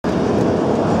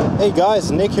Hey guys,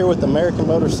 Nick here with American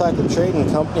Motorcycle Trading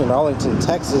Company in Arlington,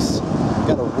 Texas.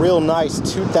 Got a real nice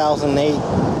 2008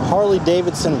 Harley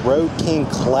Davidson Road King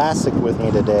Classic with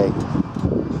me today.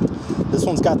 This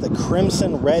one's got the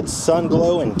crimson red sun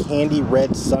glow and candy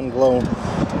red sun glow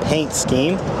paint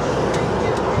scheme.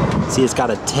 See, it's got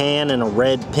a tan and a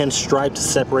red pinstripe to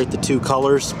separate the two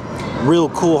colors. Real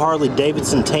cool Harley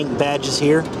Davidson tank badges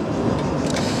here.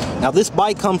 Now this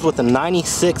bike comes with a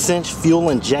 96-inch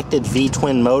fuel-injected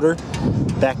V-twin motor,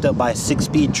 backed up by a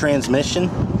 6-speed transmission.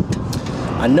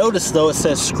 I noticed though it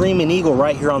says Screaming Eagle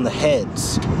right here on the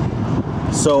heads.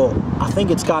 So I think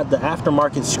it's got the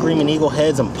aftermarket Screaming Eagle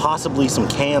heads and possibly some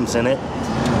cams in it.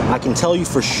 I can tell you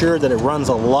for sure that it runs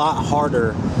a lot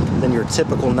harder than your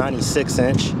typical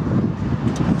 96-inch.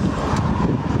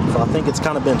 So I think it's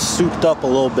kind of been souped up a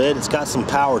little bit. It's got some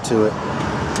power to it.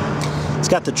 It's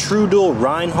got the True Dual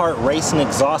Reinhardt racing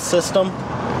exhaust system.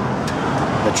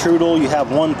 The True Dual, you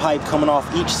have one pipe coming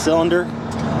off each cylinder.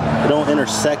 They don't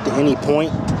intersect at any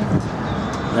point.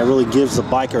 And that really gives the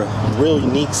bike a real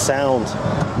unique sound.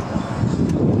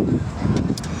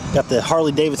 Got the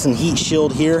Harley Davidson heat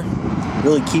shield here.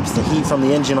 Really keeps the heat from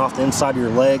the engine off the inside of your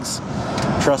legs.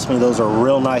 Trust me, those are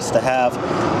real nice to have.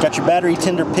 Got your battery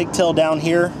tender pigtail down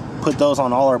here. Put those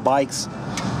on all our bikes,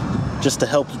 just to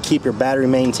help you keep your battery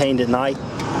maintained at night.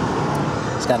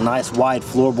 It's got nice wide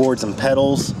floorboards and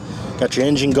pedals. Got your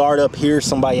engine guard up here.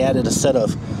 Somebody added a set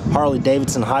of Harley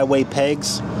Davidson highway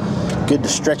pegs. Good to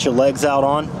stretch your legs out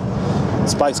on.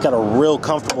 This bike's got a real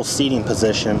comfortable seating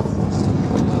position.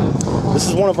 This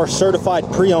is one of our certified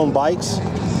pre-owned bikes.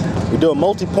 We do a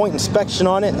multi-point inspection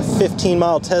on it, a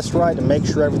 15-mile test ride to make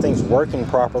sure everything's working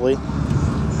properly.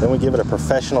 Then we give it a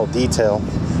professional detail.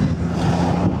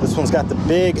 This one's got the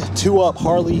big 2-up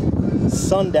Harley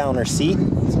Sundowner seat.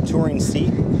 It's a touring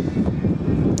seat.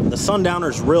 The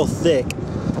Sundowner's real thick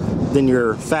than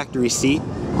your factory seat,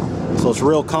 so it's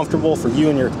real comfortable for you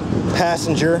and your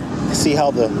passenger. You see how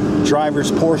the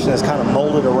driver's portion is kind of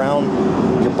molded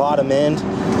around your bottom end.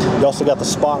 You also got the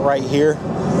spot right here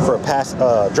for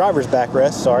a driver's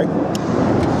backrest. Sorry.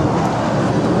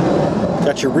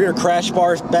 Got your rear crash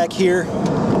bars back here.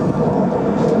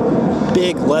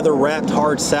 Big leather wrapped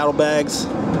hard saddlebags.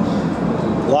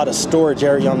 A lot of storage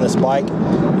area on this bike.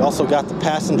 You also got the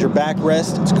passenger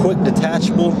backrest. It's quick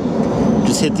detachable.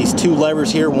 Just hit these two levers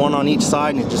here, one on each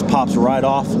side, and it just pops right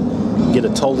off. You get a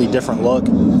totally different look.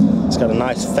 It's got a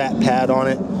nice fat pad on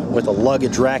it with a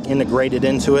luggage rack integrated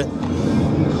into it.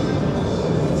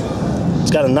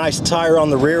 It's got a nice tire on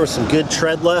the rear with some good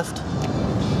tread left.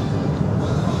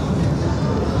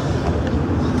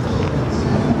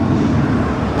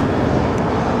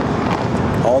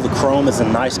 All the chrome is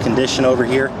in nice condition over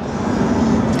here.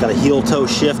 It's got a heel toe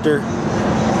shifter.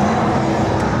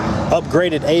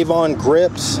 Upgraded Avon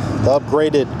grips. The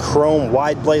upgraded chrome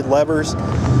wide blade levers.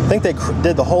 I think they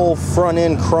did the whole front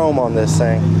end chrome on this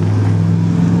thing.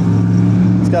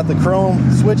 It's got the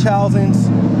chrome switch housings.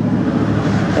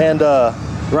 And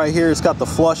right here it's got the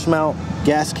flush mount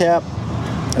gas cap.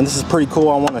 And this is pretty cool,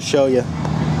 I want to show you.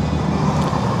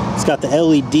 It's got the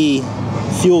LED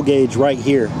fuel gauge right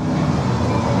here.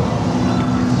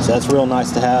 So that's real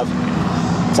nice to have.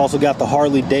 It's also got the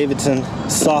Harley Davidson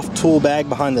soft tool bag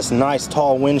behind this nice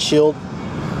tall windshield.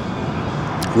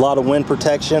 A lot of wind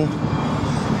protection.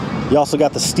 You also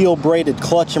got the steel braided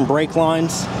clutch and brake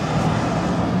lines.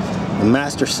 The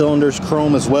master cylinder's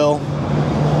chrome as well.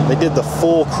 They did the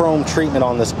full chrome treatment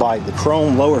on this bike. The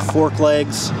chrome lower fork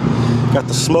legs. Got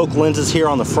the smoke lenses here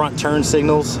on the front turn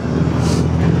signals.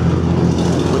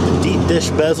 With the deep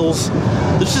dish bezels.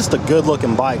 It's just a good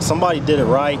looking bike. Somebody did it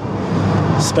right.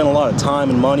 Spent a lot of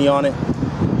time and money on it.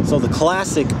 So the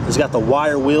Classic has got the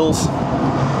wire wheels.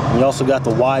 And you also got the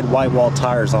wide white wall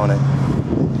tires on it.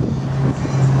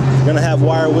 If you're gonna have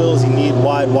wire wheels, you need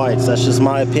wide whites. That's just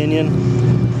my opinion,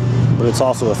 but it's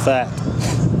also a fact.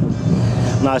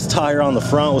 Nice tire on the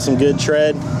front with some good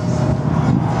tread.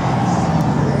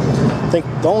 I think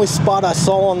the only spot I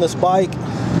saw on this bike,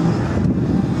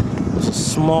 there's a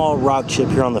small rock chip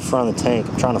here on the front of the tank.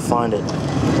 I'm trying to find it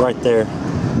right there.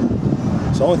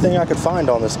 It's the only thing I could find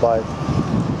on this bike.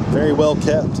 Very well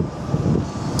kept.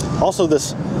 Also,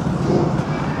 this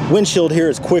windshield here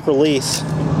is quick release.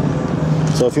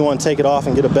 So if you want to take it off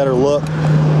and get a better look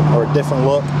or a different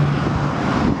look.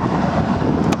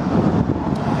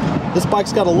 This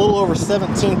bike's got a little over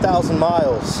 17,000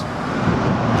 miles.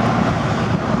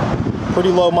 Pretty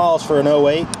low miles for an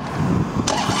 08.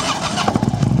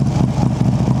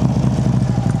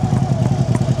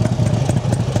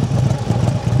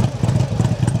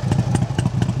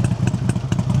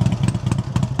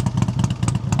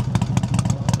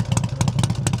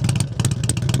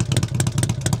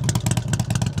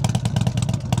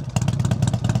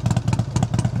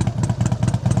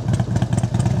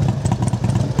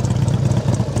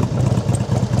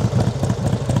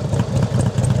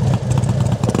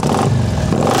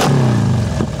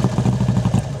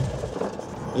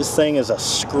 This thing is a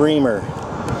screamer.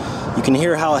 You can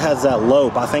hear how it has that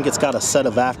lope. I think it's got a set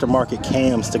of aftermarket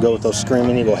cams to go with those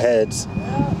Screaming Eagle heads.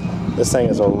 This thing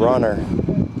is a runner.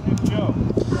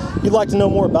 If you'd like to know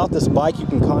more about this bike, you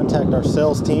can contact our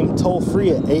sales team toll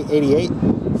free at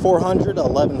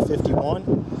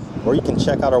 888-400-1151, or you can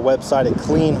check out our website at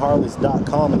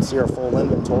cleanharleys.com and see our full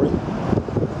inventory.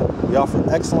 We offer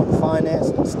excellent finance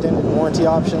and extended warranty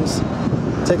options.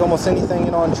 Take almost anything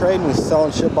in on trade, and we sell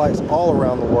and ship bikes all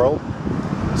around the world.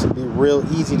 So it'd be real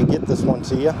easy to get this one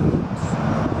to you.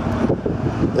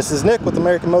 This is Nick with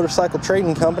American Motorcycle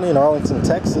Trading Company in Arlington,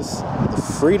 Texas.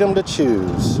 The freedom to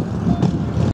choose.